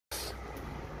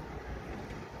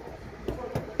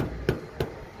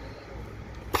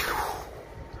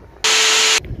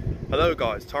Hello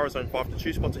guys, Zone 5 the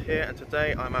True Spotter here, and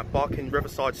today I'm at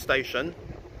Riverside Station.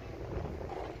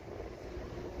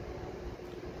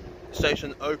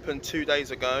 Station opened 2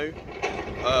 days ago.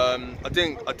 I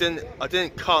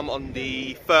didn't come on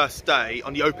the first day,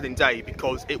 on the opening day,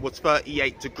 because it was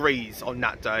 38 degrees on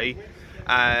that day,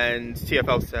 and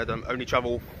TfL said only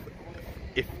travel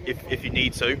if you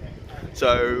need to.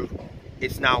 So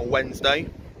it's now Wednesday,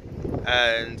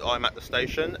 and I'm at the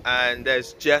station, and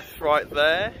there's Jeff right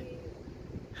there.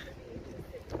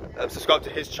 Subscribe to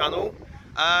his channel,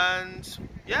 and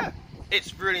yeah,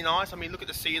 it's really nice. I mean, look at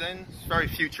the ceiling, it's very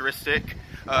futuristic.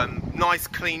 Nice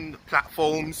clean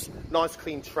platforms, nice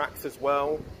clean tracks as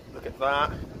well. Look at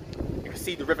that. You can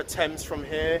see the River Thames from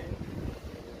here,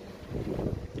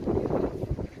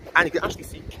 and you can actually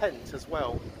see Kent as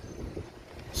well.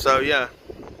 So yeah,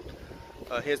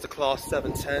 here's the class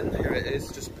 710. Here it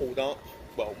is, just pulled up.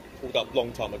 Well, pulled up a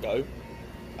long time ago.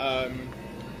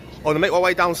 I'm gonna make my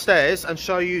way downstairs and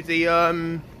show you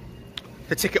the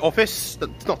ticket office,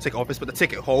 not ticket office, but the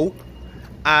ticket hall,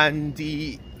 and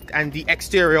the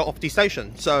exterior of the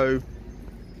station. So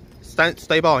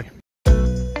stay by.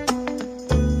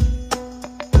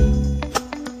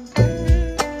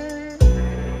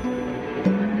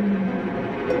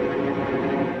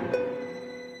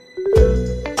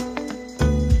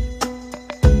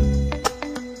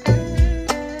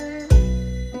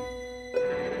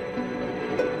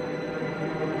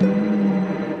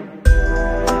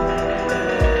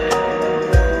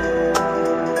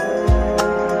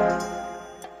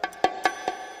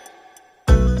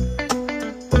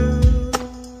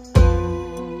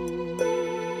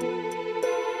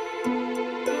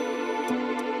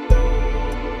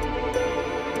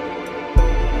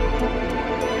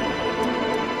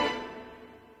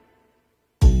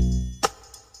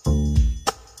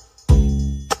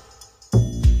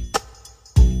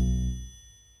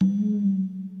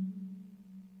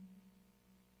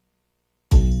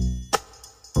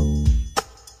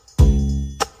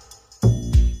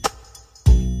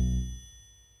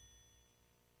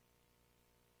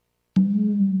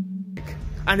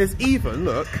 And there's even,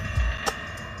 look,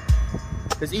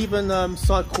 there's even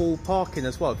cycle parking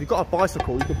as well. If you've got a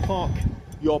bicycle, you can park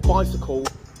your bicycle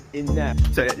in there.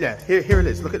 So yeah, here it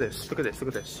is. Look at this, look at this, look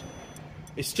at this.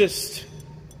 It's just,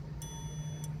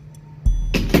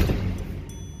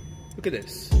 look at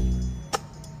this.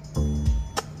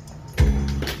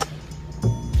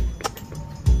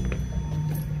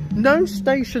 No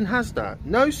station has that.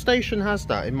 No station has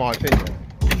that, in my opinion.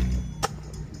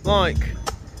 Like,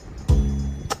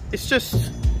 it's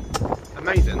just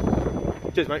amazing.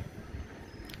 Cheers, mate.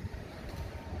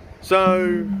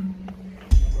 So,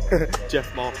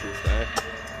 Jeff Marshall's there.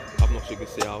 I'm not sure you can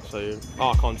see, I'll show you.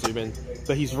 Oh, I can't zoom in.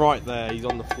 But he's right there, he's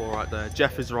on the floor right there.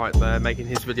 Jeff is right there, making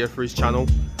his video for his channel.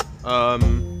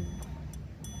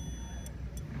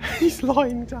 He's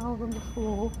lying down on the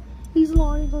floor. He's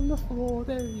lying on the floor,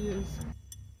 there he is.